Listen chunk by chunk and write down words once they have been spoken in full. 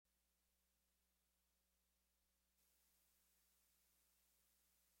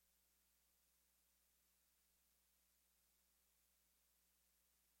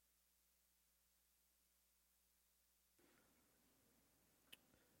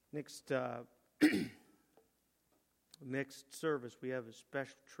Next next service, we have a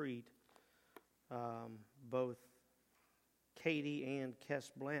special treat. Both Katie and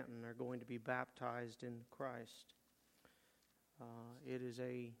Kess Blanton are going to be baptized in Christ. It is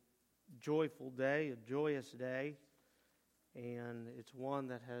a joyful day, a joyous day, and it's one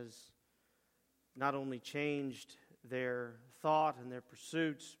that has not only changed their thought and their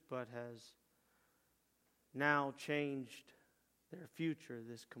pursuits, but has now changed their future,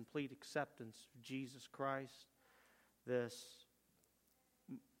 this complete acceptance of Jesus Christ, this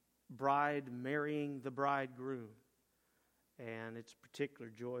bride marrying the bridegroom, and it's a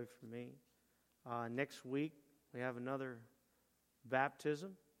particular joy for me. Next week, we have another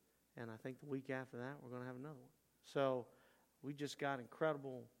baptism, and I think the week after that, we're going to have another one. So we just got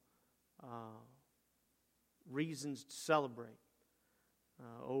incredible reasons to celebrate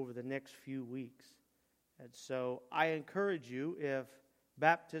over the next few weeks. And so I encourage you, if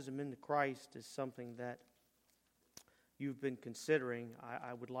baptism into Christ is something that you've been considering,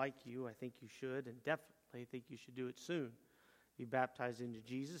 I would like you, I think you should, and definitely think you should do it soon. Be baptized into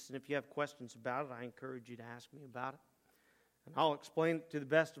Jesus. And if you have questions about it, I encourage you to ask me about it. And I'll explain it to the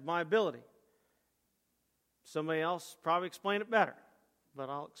best of my ability. Somebody else probably explain it better, but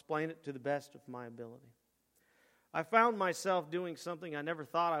I'll explain it to the best of my ability. I found myself doing something I never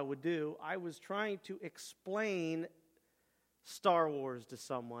thought I would do. I was trying to explain Star Wars to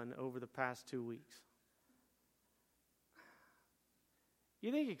someone over the past 2 weeks.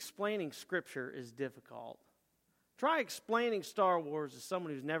 You think explaining Scripture is difficult? Try explaining Star Wars to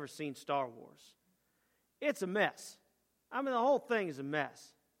someone who's never seen Star Wars. It's a mess. I mean, the whole thing is a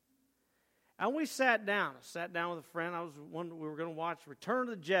mess. And we sat down. I sat down with a friend. We were going to watch Return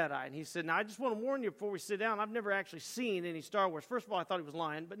of the Jedi. And he said, now, I just want to warn you before we sit down, I've never actually seen any Star Wars. First of all, I thought he was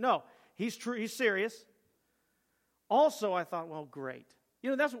lying. But no, he's true. He's serious. Also, I thought, well, great. You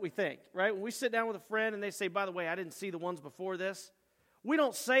know, that's what we think, right? When we sit down with a friend and they say, by the way, I didn't see the ones before this. We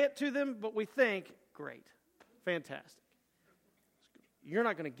don't say it to them, but we think, great, fantastic. You're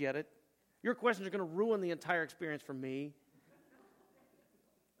not going to get it. Your questions are going to ruin the entire experience for me.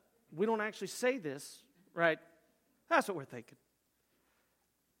 We don't actually say this, right? That's what we're thinking.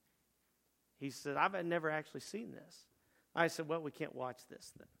 He said, I've never actually seen this. I said, well, we can't watch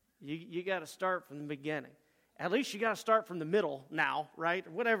this then. You got to start from the beginning. At least you got to start from the middle now, right?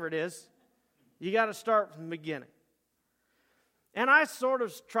 Whatever it is. You got to start from the beginning. And I sort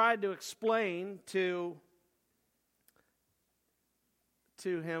of tried to explain to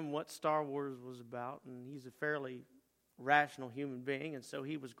him what Star Wars was about, and he's a fairly rational human being, and so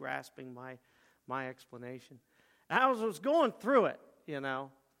he was grasping my explanation. And I was going through it, you know.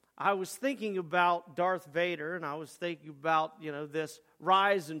 I was thinking about Darth Vader, and I was thinking about, you know, this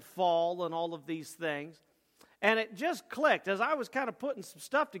rise and fall and all of these things. And it just clicked. As I was kind of putting some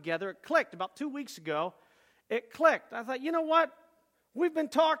stuff together, it clicked about 2 weeks ago. It clicked. I thought, you know what? We've been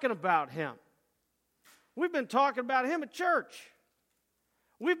talking about him. We've been talking about him at church.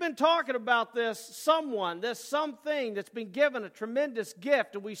 We've been talking about this something that's been given a tremendous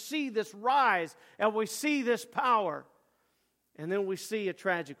gift, and we see this rise, and we see this power, and then we see a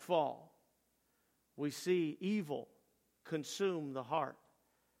tragic fall. We see evil consume the heart,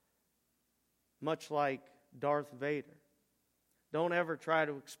 much like Darth Vader. Don't ever try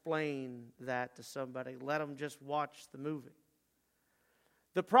to explain that to somebody. Let them just watch the movie.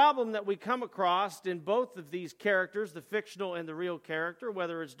 The problem that we come across in both of these characters, the fictional and the real character,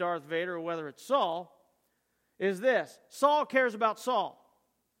 whether it's Darth Vader or whether it's Saul, is this. Saul cares about Saul.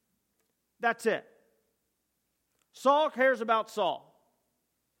 That's it. Saul cares about Saul.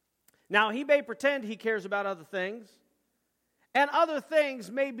 Now, he may pretend he cares about other things, and other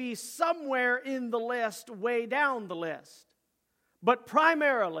things may be somewhere in the list, way down the list. But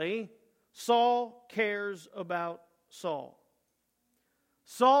primarily, Saul cares about Saul.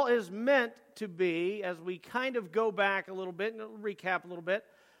 Saul is meant to be, as we kind of go back a little bit and recap a little bit,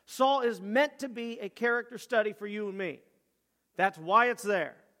 Saul is meant to be a character study for you and me. That's why it's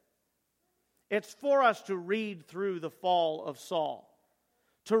there. It's for us to read through the fall of Saul,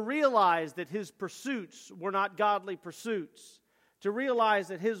 to realize that his pursuits were not godly pursuits, to realize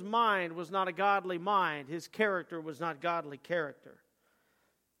that his mind was not a godly mind, his character was not godly character.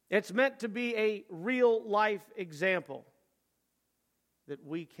 It's meant to be a real life example that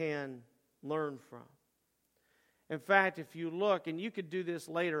we can learn from. In fact, if you look, and you could do this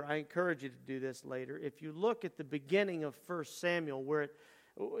later, I encourage you to do this later. If you look at the beginning of 1 Samuel, where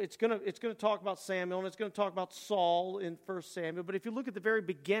it's going to talk about Samuel, and it's going to talk about Saul in 1 Samuel, but if you look at the very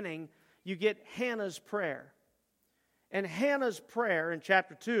beginning, you get Hannah's prayer. And Hannah's prayer in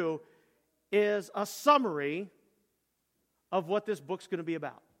chapter 2 is a summary of what this book's going to be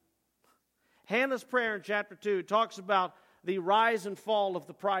about. Hannah's prayer in chapter 2 talks about the rise and fall of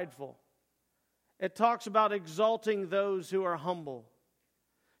the prideful. It talks about exalting those who are humble.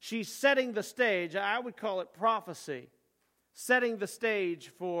 She's setting the stage, I would call it prophecy, setting the stage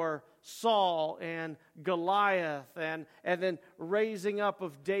for Saul and Goliath and then raising up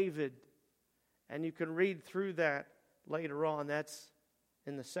of David. And you can read through that later on. That's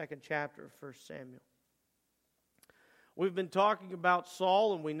in the 2nd chapter of 1 Samuel. We've been talking about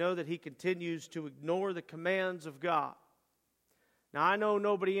Saul, and we know that he continues to ignore the commands of God. Now, I know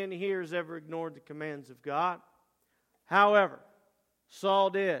nobody in here has ever ignored the commands of God. However, Saul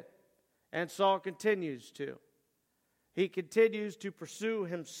did, and Saul continues to. He continues to pursue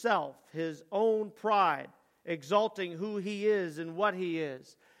himself, his own pride, exalting who he is and what he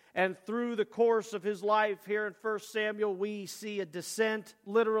is. And through the course of his life here in 1 Samuel, we see a descent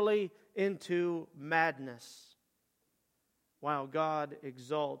literally into madness, while God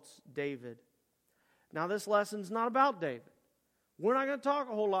exalts David. Now, this lesson's not about David. We're not going to talk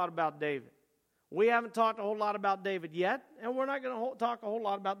a whole lot about David. We haven't talked a whole lot about David yet, and we're not going to talk a whole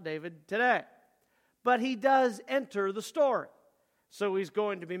lot about David today. But he does enter the story, so he's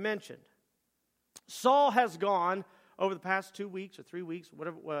going to be mentioned. Saul has gone, over the past 2 weeks or 3 weeks,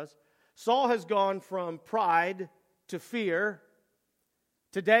 whatever it was, Saul has gone from pride to fear.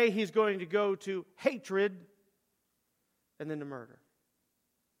 Today he's going to go to hatred and then to murder.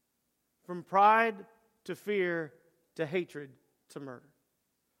 From pride to fear to hatred to murder.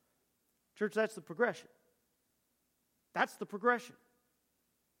 Church, that's the progression. That's the progression.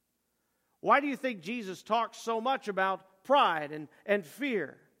 Why do you think Jesus talks so much about pride and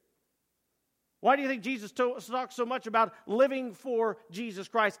fear? Why do you think Jesus talks so much about living for Jesus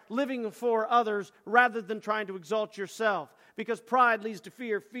Christ, living for others rather than trying to exalt yourself? Because pride leads to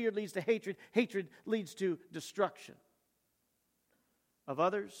fear, fear leads to hatred, hatred leads to destruction of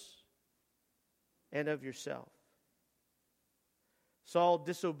others and of yourself. Saul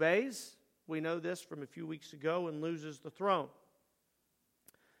disobeys, we know this from a few weeks ago, and loses the throne.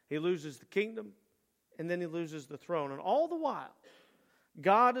 He loses the kingdom, and then he loses the throne. And all the while,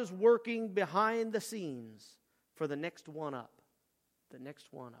 God is working behind the scenes for the next one up. The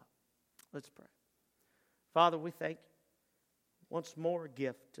next one up. Let's pray. Father, we thank you. Once more, a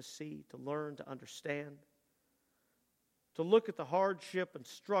gift to see, to learn, to understand, to look at the hardship and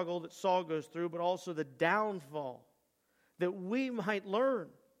struggle that Saul goes through, but also the downfall, that we might learn,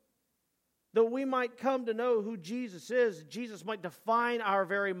 that we might come to know who Jesus is. Jesus might define our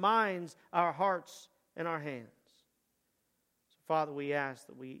very minds, our hearts, and our hands. So, Father, we ask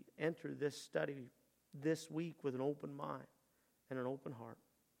that we enter this study this week with an open mind and an open heart.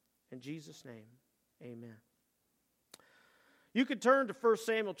 In Jesus' name, amen. You could turn to 1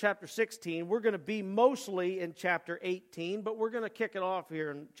 Samuel chapter 16. We're going to be mostly in chapter 18, but we're going to kick it off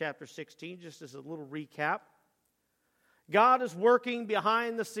here in chapter 16, just as a little recap. God is working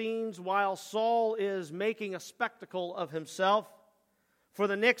behind the scenes while Saul is making a spectacle of himself for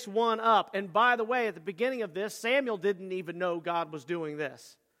the next one up. And by the way, at the beginning of this, Samuel didn't even know God was doing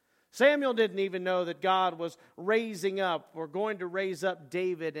this. Samuel didn't even know that God was raising up or going to raise up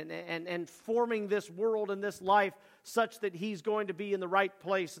David and forming this world and this life such that he's going to be in the right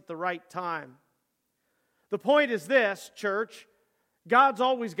place at the right time. The point is this, church, God's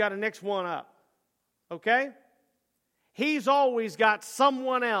always got a next one up, okay? He's always got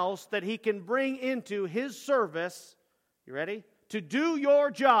someone else that he can bring into his service, you ready? To do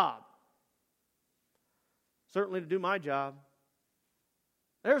your job. Certainly to do my job.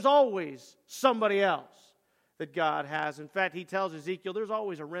 There's always somebody else that God has. In fact, he tells Ezekiel, there's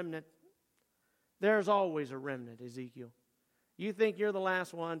always a remnant. There's always a remnant, Ezekiel. You think you're the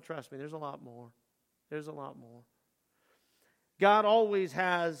last one? Trust me, there's a lot more. There's a lot more. God always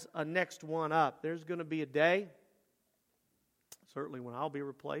has a next one up. There's going to be a day, certainly when I'll be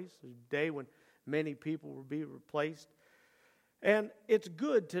replaced, a day when many people will be replaced. And it's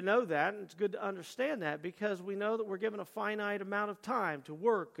good to know that, and it's good to understand that, because we know that we're given a finite amount of time to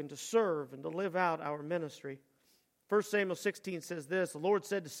work and to serve and to live out our ministry. 1 Samuel 16 says this, the Lord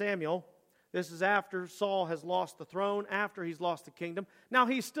said to Samuel, this is after Saul has lost the throne, after he's lost the kingdom. Now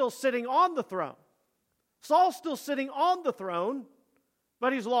he's still sitting on the throne. Saul's still sitting on the throne,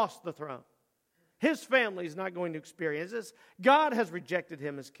 but he's lost the throne. His family's not going to experience this. God has rejected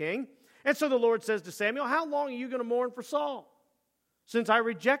him as king. And so the Lord says to Samuel, how long are you going to mourn for Saul, since I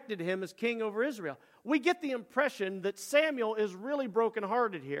rejected him as king over Israel? We get the impression that Samuel is really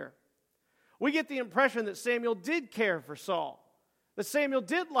brokenhearted here. We get the impression that Samuel did care for Saul, that Samuel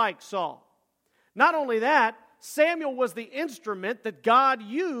did like Saul. Not only that, Samuel was the instrument that God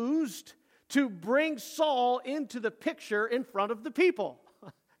used to bring Saul into the picture in front of the people.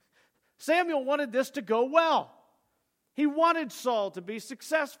 Samuel wanted this to go well. He wanted Saul to be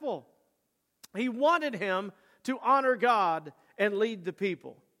successful. He wanted him to honor God and lead the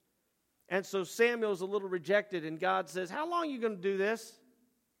people. And so Samuel's a little rejected, and God says, how long are you going to do this?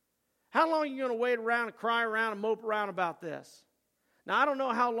 How long are you going to wait around and cry around and mope around about this? Now, I don't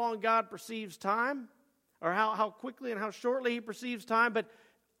know how long God perceives time, or how quickly and how shortly he perceives time, but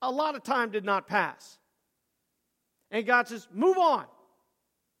a lot of time did not pass. And God says, move on.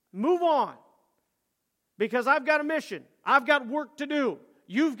 Move on. Because I've got a mission. I've got work to do.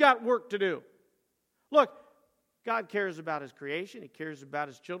 You've got work to do. Look, God cares about his creation. He cares about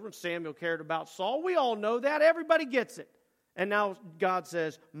his children. Samuel cared about Saul. We all know that. Everybody gets it. And now God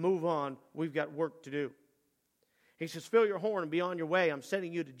says, move on. We've got work to do. He says, fill your horn and be on your way. I'm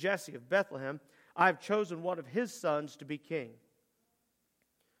sending you to Jesse of Bethlehem. I've chosen one of his sons to be king.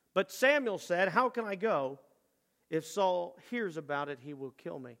 But Samuel said, how can I go? If Saul hears about it, he will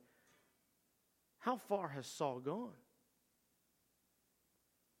kill me. How far has Saul gone?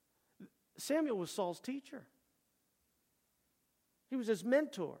 Samuel was Saul's teacher. He was his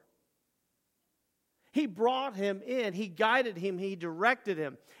mentor. He brought him in. He guided him. He directed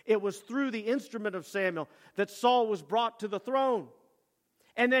him. It was through the instrument of Samuel that Saul was brought to the throne.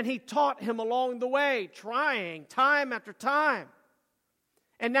 And then he taught him along the way, trying time after time.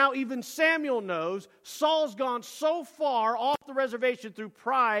 And now even Samuel knows Saul's gone so far off the reservation through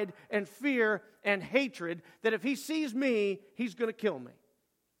pride and fear and hatred that if he sees me, he's going to kill me.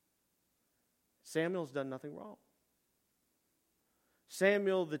 Samuel's done nothing wrong.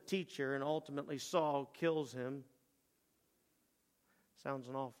 Samuel, the teacher, and ultimately Saul kills him. Sounds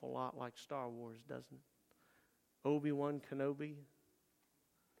an awful lot like Star Wars, doesn't it? Obi-Wan Kenobi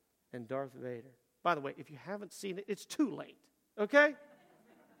and Darth Vader. By the way, if you haven't seen it, it's too late, okay?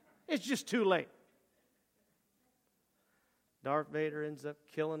 It's just too late. Darth Vader ends up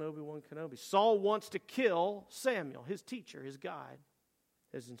killing Obi-Wan Kenobi. Saul wants to kill Samuel, his teacher, his guide,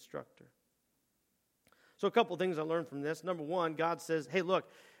 his instructor. So a couple things I learned from this. Number one, God says, hey, look,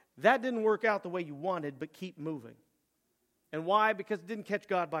 that didn't work out the way you wanted, but keep moving. And why? Because it didn't catch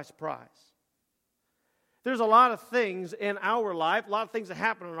God by surprise. There's a lot of things in our life, a lot of things that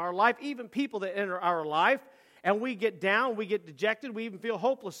happen in our life, even people that enter our life, and we get down, we get dejected, we even feel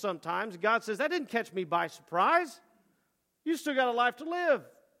hopeless sometimes. God says, that didn't catch me by surprise. You still got a life to live.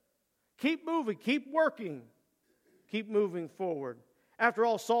 Keep moving, keep working, keep moving forward. After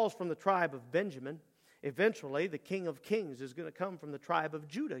all, Saul's from the tribe of Benjamin. Eventually, the King of Kings is going to come from the tribe of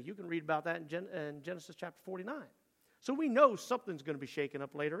Judah. You can read about that in Genesis chapter 49. So we know something's going to be shaken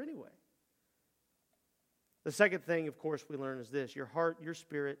up later anyway. The second thing, of course, we learn is this. Your heart, your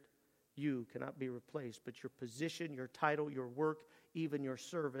spirit, you cannot be replaced, but your position, your title, your work, even your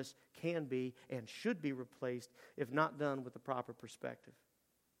service can be and should be replaced if not done with the proper perspective.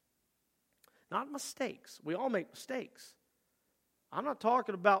 Not mistakes. We all make mistakes. I'm not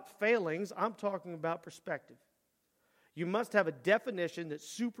talking about failings. I'm talking about perspective. You must have a definition that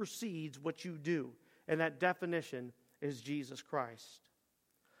supersedes what you do, and that definition is Jesus Christ.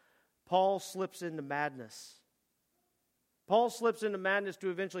 Paul slips into madness. Paul slips into madness to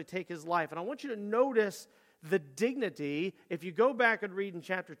eventually take his life. And I want you to notice the dignity. If you go back and read in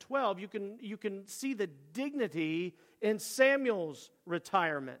chapter 12, you can see the dignity in Samuel's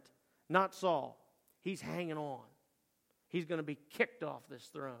retirement, not Saul. He's hanging on. He's going to be kicked off this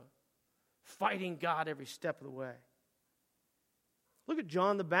throne, fighting God every step of the way. Look at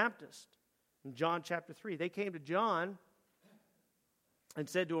John the Baptist in John chapter 3. They came to John and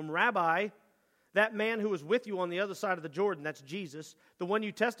said to him, Rabbi, that man who was with you on the other side of the Jordan, that's Jesus, the one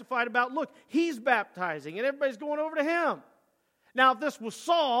you testified about, look, he's baptizing and everybody's going over to him. Now, if this was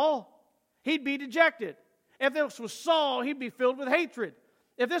Saul, he'd be dejected. If this was Saul, he'd be filled with hatred.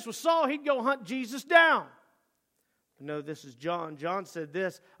 If this was Saul, he'd go hunt Jesus down. No, this is John. John said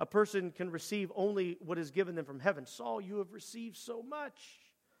this, a person can receive only what is given them from heaven. Saul, you have received so much,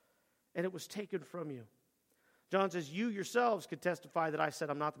 and it was taken from you. John says, you yourselves could testify that I said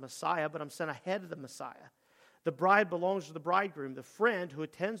I'm not the Messiah, but I'm sent ahead of the Messiah. The bride belongs to the bridegroom. The friend who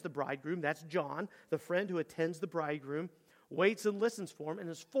attends the bridegroom, that's John, the friend who attends the bridegroom, waits and listens for him, and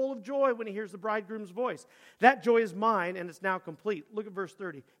is full of joy when he hears the bridegroom's voice. That joy is mine, and it's now complete. Look at verse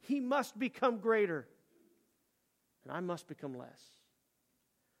 30. He must become greater, and I must become less.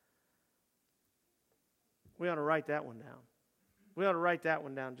 We ought to write that one down. We ought to write that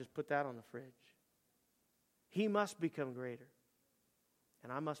one down and just put that on the fridge. He must become greater,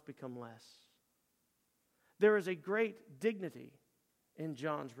 and I must become less. There is a great dignity in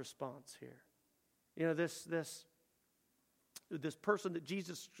John's response here. You know, this person that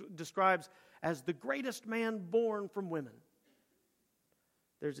Jesus describes as the greatest man born from women.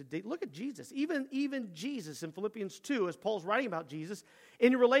 Look at Jesus. Even Jesus in Philippians 2, as Paul's writing about Jesus,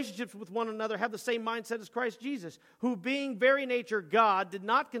 in your relationships with one another, have the same mindset as Christ Jesus, who being very nature God, did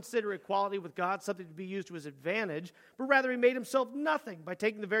not consider equality with God something to be used to his advantage, but rather he made himself nothing by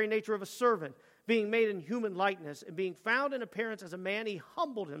taking the very nature of a servant, being made in human likeness, and being found in appearance as a man, he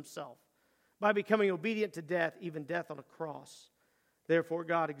humbled himself by becoming obedient to death, even death on a cross. Therefore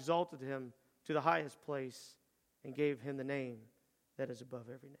God exalted him to the highest place and gave him the name that is above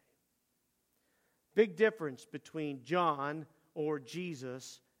every name. Big difference between John or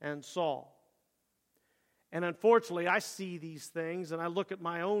Jesus and Saul. And unfortunately, I see these things and I look at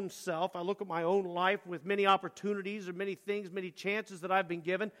my own self, I look at my own life with many opportunities or many things, many chances that I've been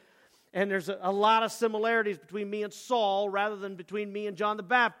given. And there's a lot of similarities between me and Saul rather than between me and John the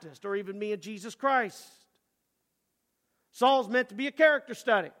Baptist or even me and Jesus Christ. Saul's meant to be a character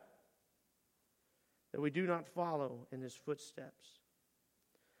study that we do not follow in his footsteps.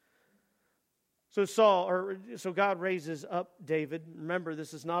 So God raises up David. Remember,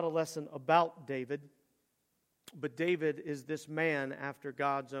 this is not a lesson about David, but David is this man after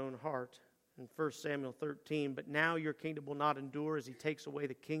God's own heart. In 1 Samuel 13, but now your kingdom will not endure as he takes away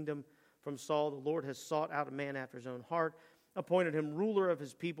the kingdom from Saul. The Lord has sought out a man after his own heart, appointed him ruler of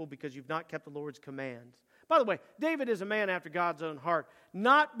his people because you've not kept the Lord's commands. By the way, David is a man after God's own heart,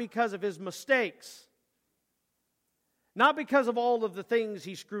 not because of his mistakes, not because of all of the things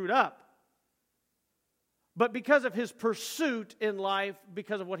he screwed up, but because of his pursuit in life,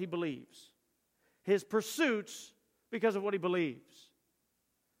 because of what he believes. His pursuits because of what he believes.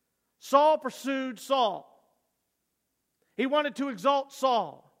 Saul pursued Saul. He wanted to exalt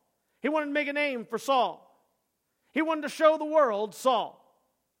Saul. He wanted to make a name for Saul. He wanted to show the world Saul.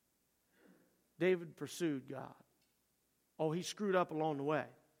 David pursued God. Oh, he screwed up along the way.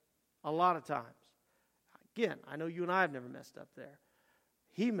 A lot of times. Again, I know you and I have never messed up there.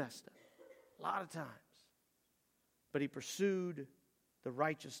 He messed up a lot of times. But he pursued the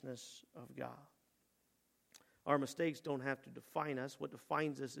righteousness of God. Our mistakes don't have to define us. What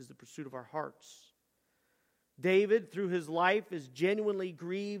defines us is the pursuit of our hearts. David, through his life, is genuinely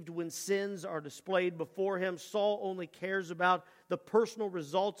grieved when sins are displayed before him. Saul only cares about the personal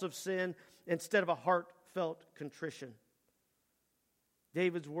results of sin instead of a heartfelt contrition.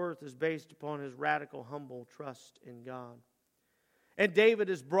 David's worth is based upon his radical, humble trust in God. And David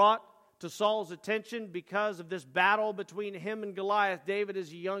is brought to Saul's attention because of this battle between him and Goliath. David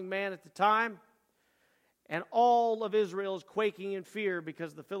is a young man at the time, and all of Israel is quaking in fear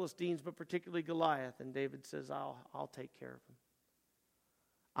because of the Philistines, but particularly Goliath. And David says, I'll take care of him.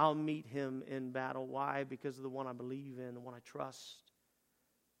 I'll meet him in battle. Why? Because of the one I believe in, the one I trust,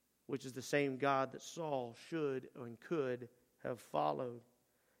 which is the same God that Saul should and could have followed.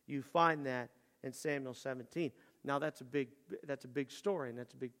 You find that in Samuel 17. Now that's a big story and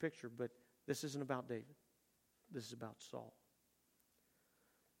that's a big picture, but this isn't about David. This is about Saul.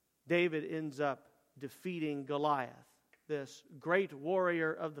 David ends up defeating Goliath, this great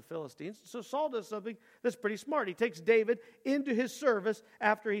warrior of the Philistines. So Saul does something that's pretty smart. He takes David into his service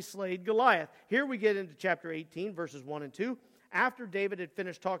after he slayed Goliath. Here we get into chapter 18, verses 1 and 2. After David had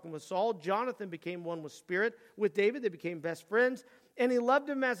finished talking with Saul, Jonathan became one with spirit. With David, they became best friends, and he loved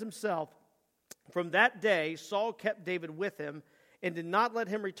him as himself. From that day, Saul kept David with him and did not let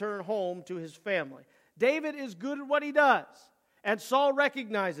him return home to his family. David is good at what he does, and Saul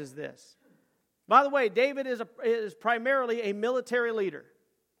recognizes this. By the way, David is primarily a military leader.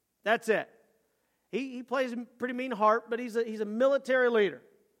 That's it. He plays a pretty mean heart, but he's a military leader.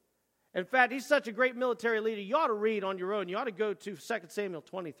 In fact, he's such a great military leader, you ought to read on your own. You ought to go to 2 Samuel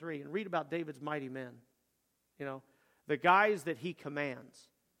 23 and read about David's mighty men. You know, the guys that he commands.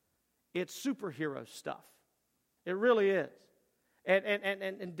 It's superhero stuff. It really is.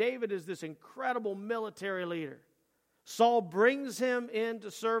 And David is this incredible military leader. Saul brings him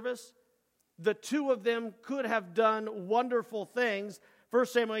into service. The two of them could have done wonderful things. 1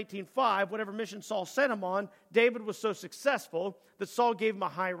 Samuel 18:5, whatever mission Saul sent him on, David was so successful that Saul gave him a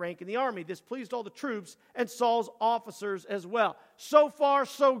high rank in the army. This pleased all the troops and Saul's officers as well. So far,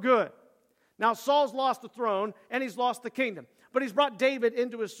 so good. Now Saul's lost the throne and he's lost the kingdom. But he's brought David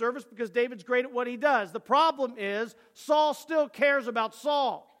into his service because David's great at what he does. The problem is Saul still cares about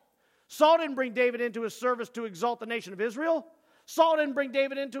Saul. Saul didn't bring David into his service to exalt the nation of Israel. Saul didn't bring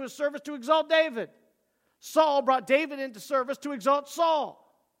David into his service to exalt David. Saul brought David into service to exalt Saul.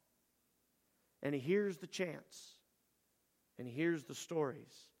 And he hears the chants. And he hears the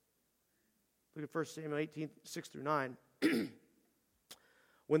stories. Look at 1 Samuel 18, 6 through 9.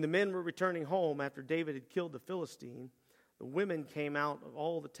 When the men were returning home after David had killed the Philistine, the women came out of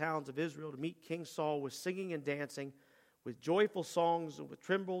all the towns of Israel to meet King Saul with singing and dancing, with joyful songs and with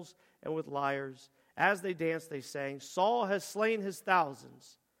timbrels and with lyres. As they danced, they sang, Saul has slain his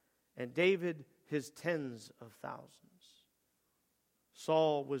thousands, and David his tens of thousands.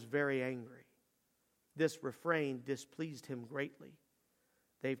 Saul was very angry. This refrain displeased him greatly.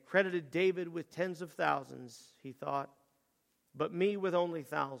 They've credited David with tens of thousands, he thought, but me with only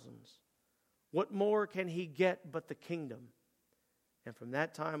thousands. What more can he get but the kingdom? And from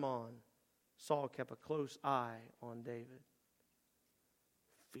that time on, Saul kept a close eye on David.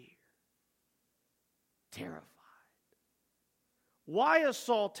 Fear. Terrified. Why is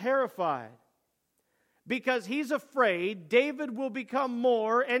Saul terrified? Because he's afraid David will become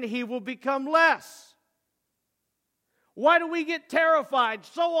more and he will become less. Why do we get terrified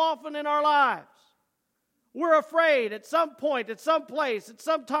so often in our lives? We're afraid at some point, at some place, at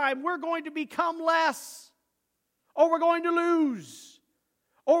some time, we're going to become less. Or we're going to lose.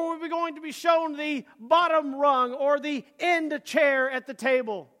 Or we're going to be shown the bottom rung or the end chair at the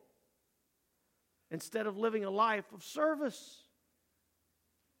table. Instead of living a life of service.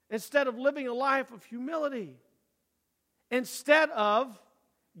 Instead of living a life of humility. Instead of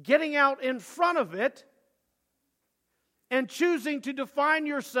getting out in front of it and choosing to define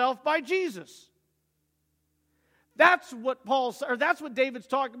yourself by Jesus. That's what that's what David's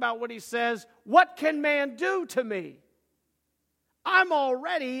talking about when he says, what can man do to me? I'm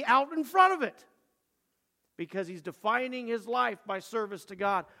already out in front of it. Because he's defining his life by service to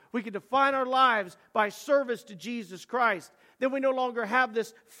God. We can define our lives by service to Jesus Christ. Then we no longer have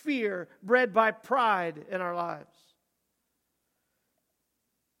this fear bred by pride in our lives.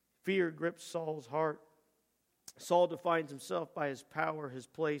 Fear grips Saul's heart. Saul defines himself by his power, his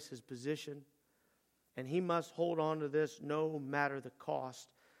place, his position. And he must hold on to this no matter the cost.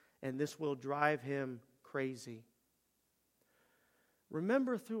 And this will drive him crazy.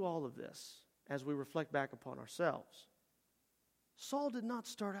 Remember through all of this, as we reflect back upon ourselves, Saul did not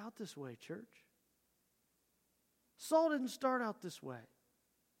start out this way, church. Saul didn't start out this way.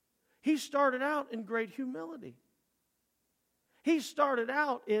 He started out in great humility. He started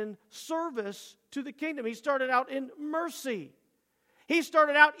out in service to the kingdom. He started out in mercy. He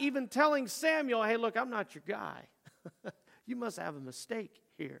started out even telling Samuel, hey, look, I'm not your guy. You must have a mistake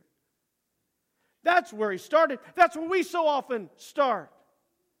here. That's where he started. That's where we so often start.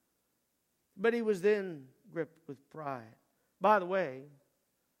 But he was then gripped with pride. By the way,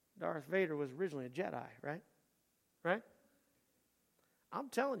 Darth Vader was originally a Jedi, right? Right? I'm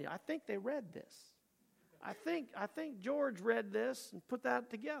telling you, I think they read this. I think George read this and put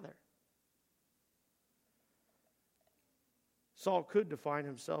that together. Saul could define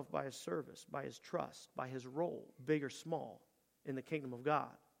himself by his service, by his trust, by his role, big or small, in the kingdom of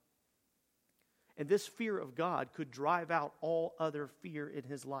God. And this fear of God could drive out all other fear in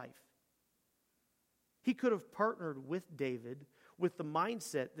his life. He could have partnered with David with the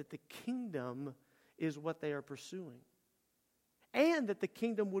mindset that the kingdom is what they are pursuing. And that the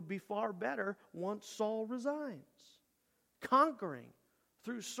kingdom would be far better once Saul resigns. Conquering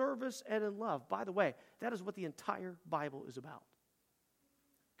through service and in love. By the way, that is what the entire Bible is about.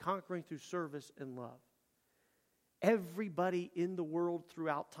 Conquering through service and love. Everybody in the world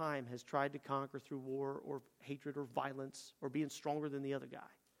throughout time has tried to conquer through war or hatred or violence or being stronger than the other guy.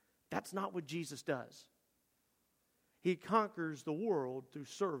 That's not what Jesus does. He conquers the world through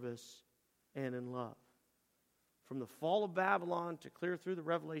service and in love. From the fall of Babylon to clear through the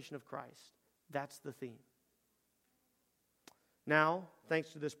revelation of Christ. That's the theme. Now,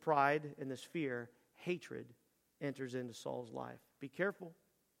 thanks to this pride and this fear, hatred enters into Saul's life. Be careful.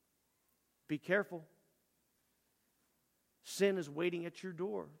 Be careful. Sin is waiting at your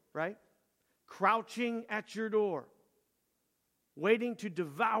door, right? Crouching at your door. Waiting to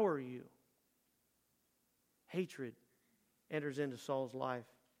devour you. Hatred enters into Saul's life.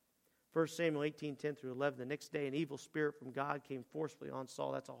 1 Samuel 18:10 through 11. The next day, an evil spirit from God came forcefully on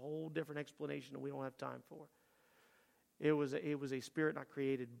Saul. That's a whole different explanation that we don't have time for. It was a spirit not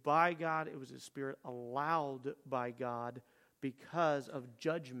created by God. It was a spirit allowed by God because of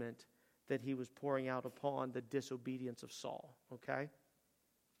judgment that he was pouring out upon the disobedience of Saul. Okay?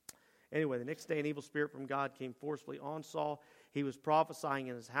 Anyway, the next day, an evil spirit from God came forcefully on Saul. He was prophesying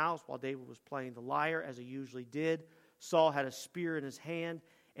in his house while David was playing the lyre, as he usually did. Saul had a spear in his hand,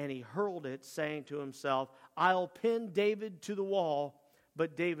 and he hurled it, saying to himself, I'll pin David to the wall.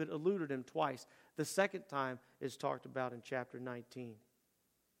 But David eluded him twice. The second time is talked about in chapter 19.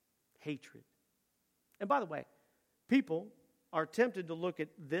 Hatred. And by the way, people are tempted to look at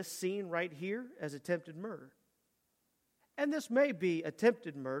this scene right here as attempted murder. And this may be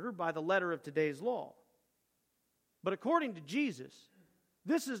attempted murder by the letter of today's law. But according to Jesus,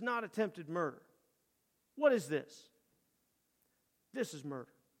 this is not attempted murder. What is this? This is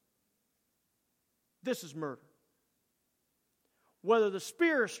murder. This is murder. Whether the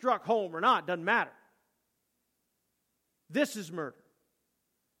spear struck home or not doesn't matter. This is murder.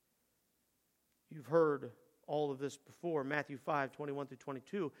 You've heard all of this before. Matthew 5:21 through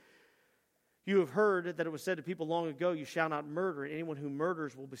 22. You have heard that it was said to people long ago, you shall not murder, and anyone who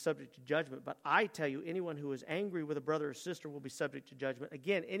murders will be subject to judgment. But I tell you, anyone who is angry with a brother or sister will be subject to judgment.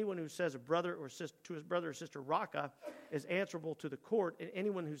 Again, anyone who says a brother or sister, to his brother or sister, Raka, is answerable to the court, and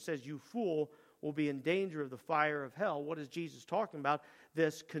anyone who says, you fool, will be in danger of the fire of hell. What is Jesus talking about?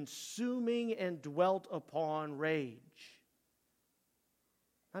 This consuming and dwelt upon rage.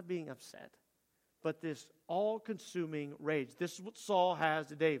 Not being upset, but this all-consuming rage. This is what Saul has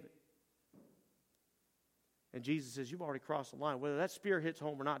to David. And Jesus says, you've already crossed the line. Whether that spear hits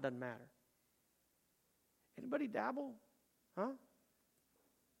home or not doesn't matter. Anybody dabble? Huh?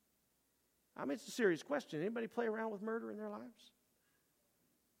 I mean, it's a serious question. Anybody play around with murder in their lives?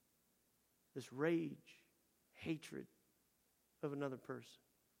 This rage, hatred of another person.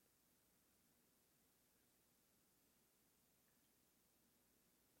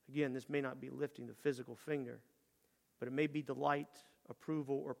 Again, this may not be lifting the physical finger, but it may be delight,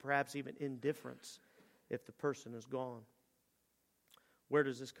 approval, or perhaps even indifference if the person is gone. Where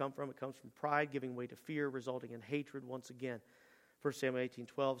does this come from? It comes from pride, giving way to fear, resulting in hatred once again. 1 Samuel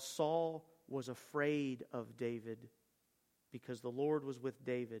 18:12, Saul was afraid of David because the Lord was with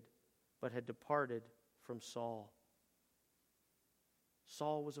David, but had departed from Saul.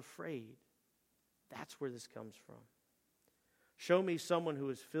 Saul was afraid. That's where this comes from. Show me someone who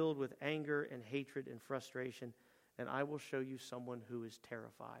is filled with anger and hatred and frustration, and I will show you someone who is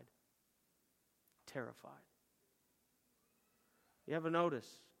terrified. Terrified. You ever notice?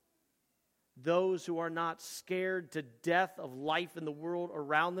 Those who are not scared to death of life in the world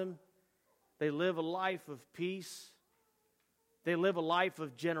around them, they live a life of peace. They live a life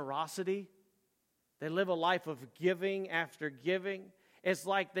of generosity. They live a life of giving after giving. It's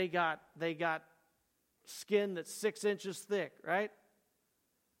like they got skin that's 6 inches thick, right?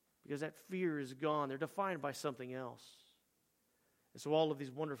 Because that fear is gone. They're defined by something else. And so all of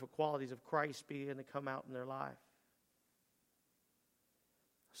these wonderful qualities of Christ begin to come out in their life.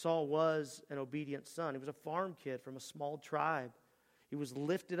 Saul was an obedient son. He was a farm kid from a small tribe. He was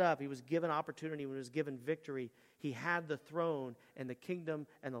lifted up. He was given opportunity. He was given victory. He had the throne and the kingdom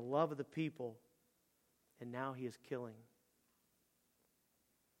and the love of the people. And now he is killing.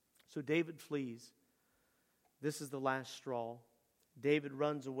 So David flees. This is the last straw. David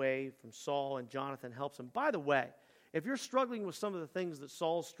runs away from Saul, and Jonathan helps him. By the way, if you're struggling with some of the things that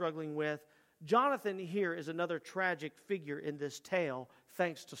Saul's struggling with, Jonathan here is another tragic figure in this tale,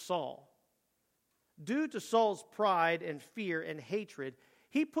 thanks to Saul. Due to Saul's pride and fear and hatred,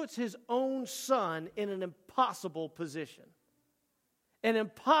 he puts his own son in an impossible position. An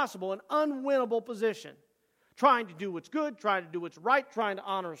impossible, an unwinnable position. Trying to do what's good, trying to do what's right, trying to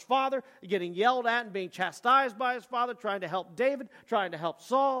honor his father, getting yelled at and being chastised by his father, trying to help David, trying to help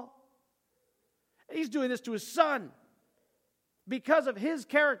Saul. He's doing this to his son. Because of his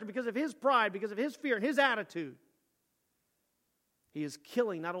character, because of his pride, because of his fear and his attitude. He is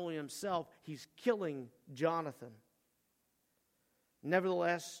killing not only himself, he's killing Jonathan.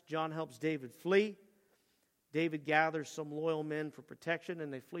 Nevertheless, John helps David flee. David gathers some loyal men for protection,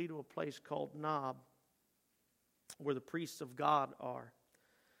 and they flee to a place called Nob, where the priests of God are.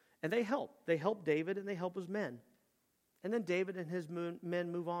 And they help. They help David, and they help his men. And then David and his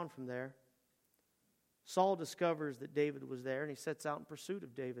men move on from there. Saul discovers that David was there, and he sets out in pursuit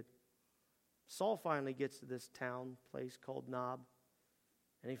of David. Saul finally gets to this town place called Nob,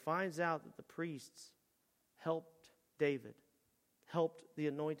 and he finds out that the priests helped David, helped the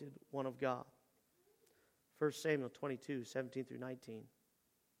anointed one of God. 1 Samuel 22, 17 through 19.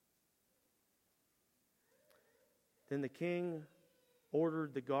 Then the king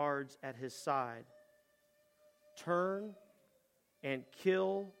ordered the guards at his side, turn and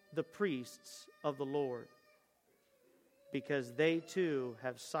kill the priests of the Lord, because they too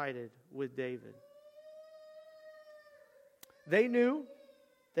have sided with David. They knew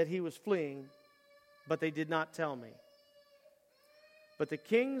that he was fleeing, but they did not tell me. But the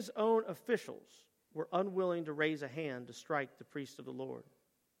king's own officials were unwilling to raise a hand to strike the priests of the Lord.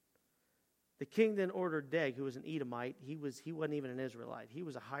 The king then ordered Deg, who was an Edomite. He wasn't even an Israelite. He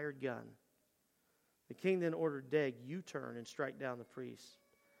was a hired gun. The king then ordered Deg, you turn and strike down the priests.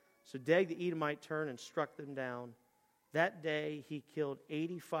 So Deg the Edomite turned and struck them down. That day he killed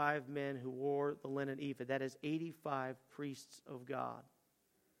 85 men who wore the linen ephod. That is 85 priests of God.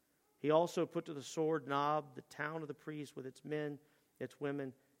 He also put to the sword Nob, the town of the priests, with its men, its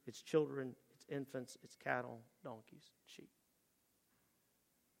women, its children, its infants, its cattle, donkeys, sheep.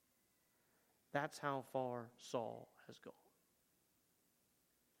 That's how far Saul has gone.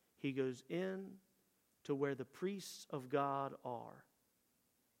 He goes in to where the priests of God are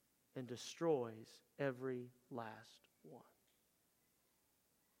and destroys every last one.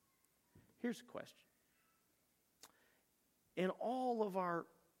 Here's a question. In all of our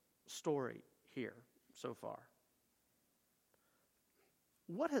story here so far,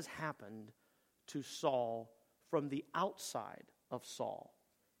 what has happened to Saul from the outside of Saul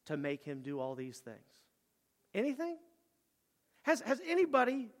to make him do all these things? Anything? Has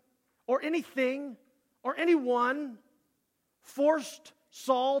anybody or anything or anyone forced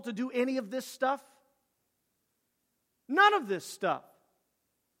Saul to do any of this stuff? None of this stuff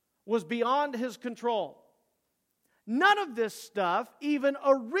was beyond his control. None of this stuff even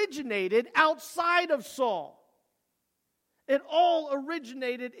originated outside of Saul. It all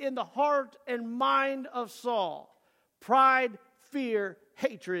originated in the heart and mind of Saul. Pride, fear,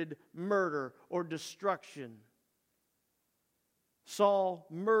 hatred, murder, or destruction. Saul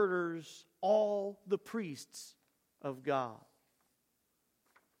murders all the priests of God.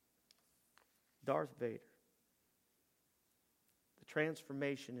 Darth Vader. The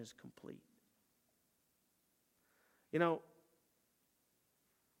transformation is complete. You know,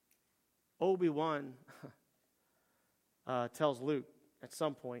 Obi-Wan tells Luke at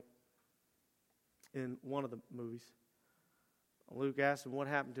some point in one of the movies. Luke asks him what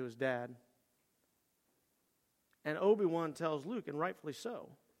happened to his dad. And Obi-Wan tells Luke, and rightfully so,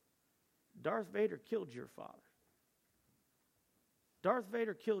 Darth Vader killed your father. Darth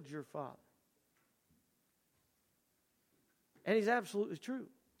Vader killed your father. And he's absolutely true.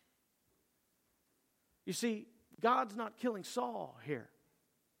 You see, God's not killing Saul here.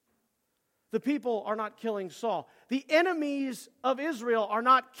 The people are not killing Saul. The enemies of Israel are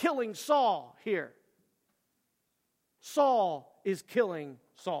not killing Saul here. Saul is killing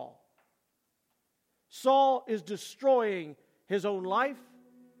Saul. Saul is destroying his own life.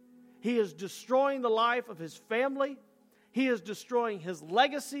 He is destroying the life of his family. He is destroying his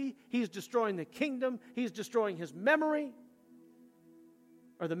legacy. He is destroying the kingdom. He is destroying his memory,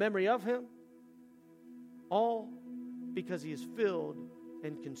 or the memory of him. All because he is filled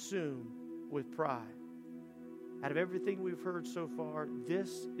and consumed with pride. Out of everything we've heard so far,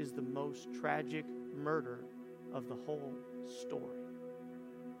 this is the most tragic murder of the whole story.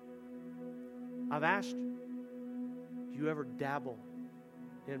 I've asked you, do you ever dabble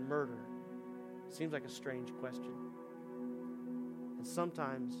in murder? Seems like a strange question. And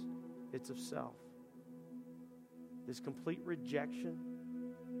sometimes it's of self. This complete rejection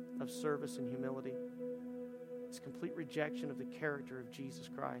of service and humility. This complete rejection of the character of Jesus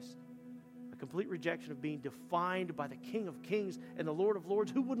Christ. A complete rejection of being defined by the King of Kings and the Lord of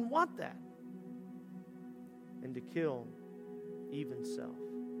Lords. Who wouldn't want that? And to kill even self.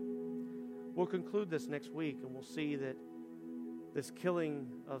 We'll conclude this next week, and we'll see that this killing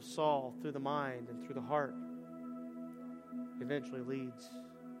of Saul through the mind and through the heart eventually leads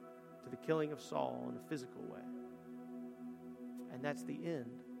to the killing of Saul in a physical way. And that's the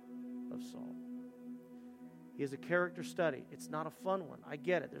end of Saul. He is a character study. It's not a fun one. I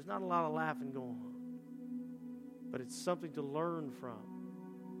get it. There's not a lot of laughing going on. But it's something to learn from.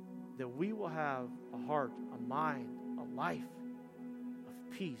 That we will have a heart, a mind, a life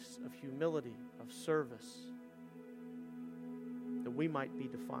of peace, of humility, of service. That we might be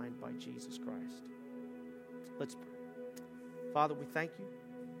defined by Jesus Christ. Let's pray. Father, we thank you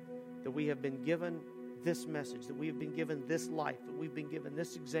that we have been given this message, that we have been given this life, that we've been given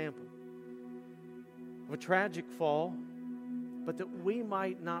this example of a tragic fall, but that we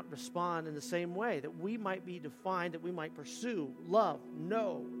might not respond in the same way, that we might be defined, that we might pursue, love,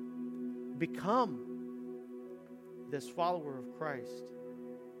 know, become this follower of Christ.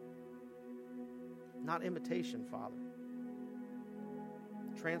 Not imitation, Father.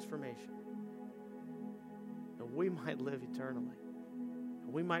 Transformation. That we might live eternally.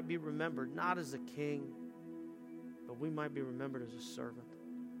 That we might be remembered not as a king, but we might be remembered as a servant.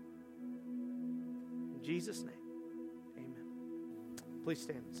 In Jesus' name, amen. Please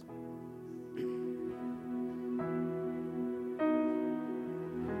stand and sing.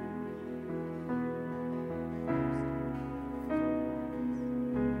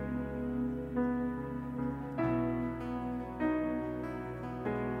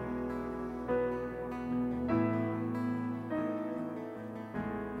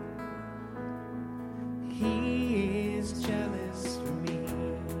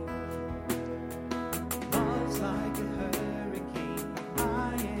 Like a hurricane,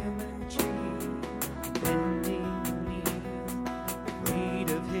 I am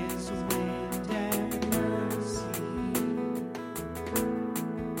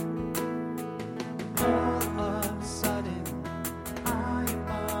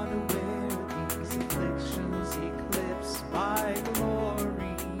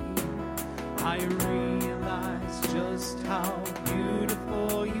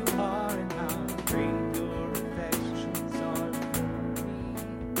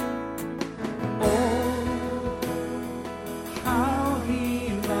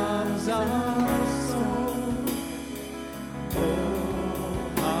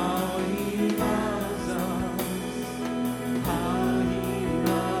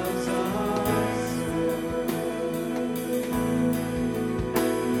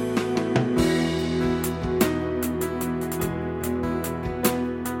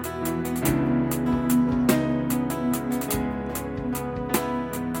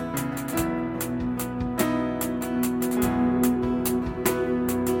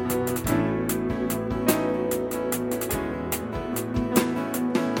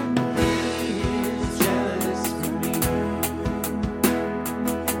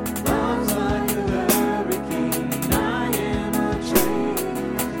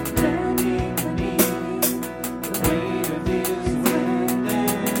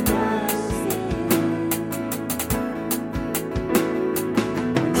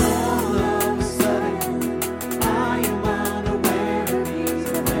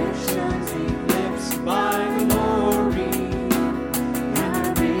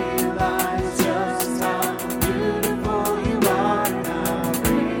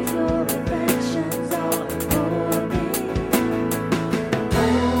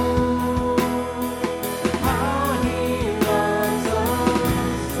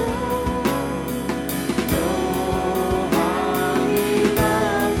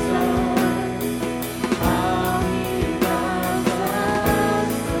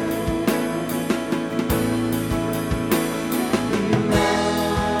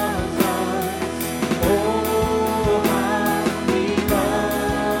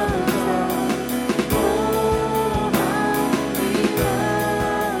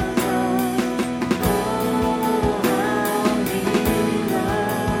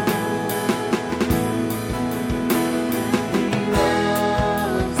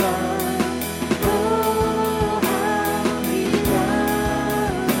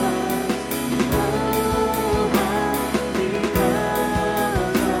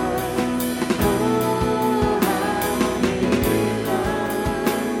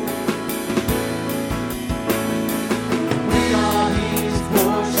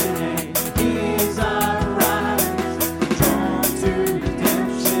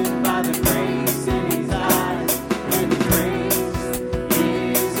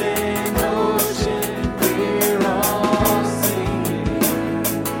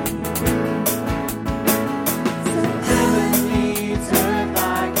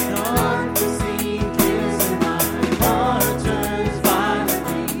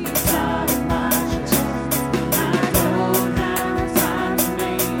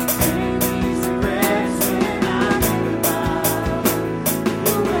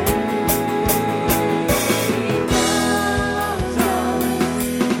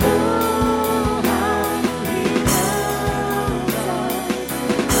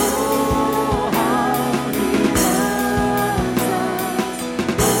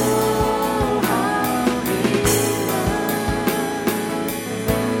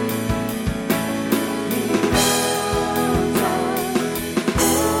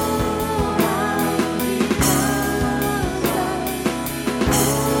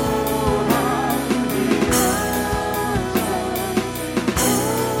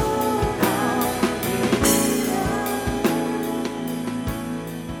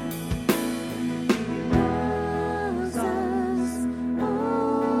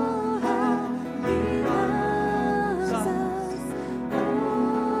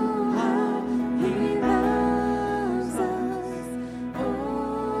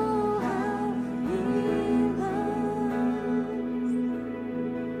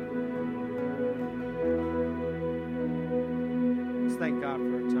thank God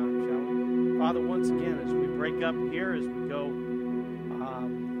for a time, shall we? Father, once again, as we break up here, as we go to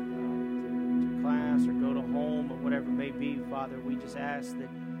class or go to home or whatever it may be, Father, we just ask that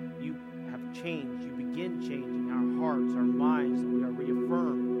you have changed, you begin changing our hearts, our minds, that we are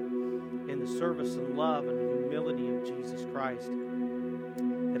reaffirmed in the service and love and humility of Jesus Christ.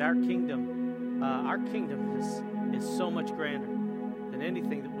 That our kingdom is so much grander than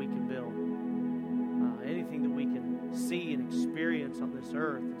anything that we can build, anything that we can see and experience on this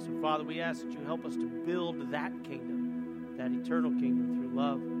earth. And so, Father, we ask that you help us to build that kingdom, that eternal kingdom, through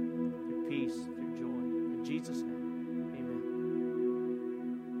love, through peace, through joy. In Jesus' name.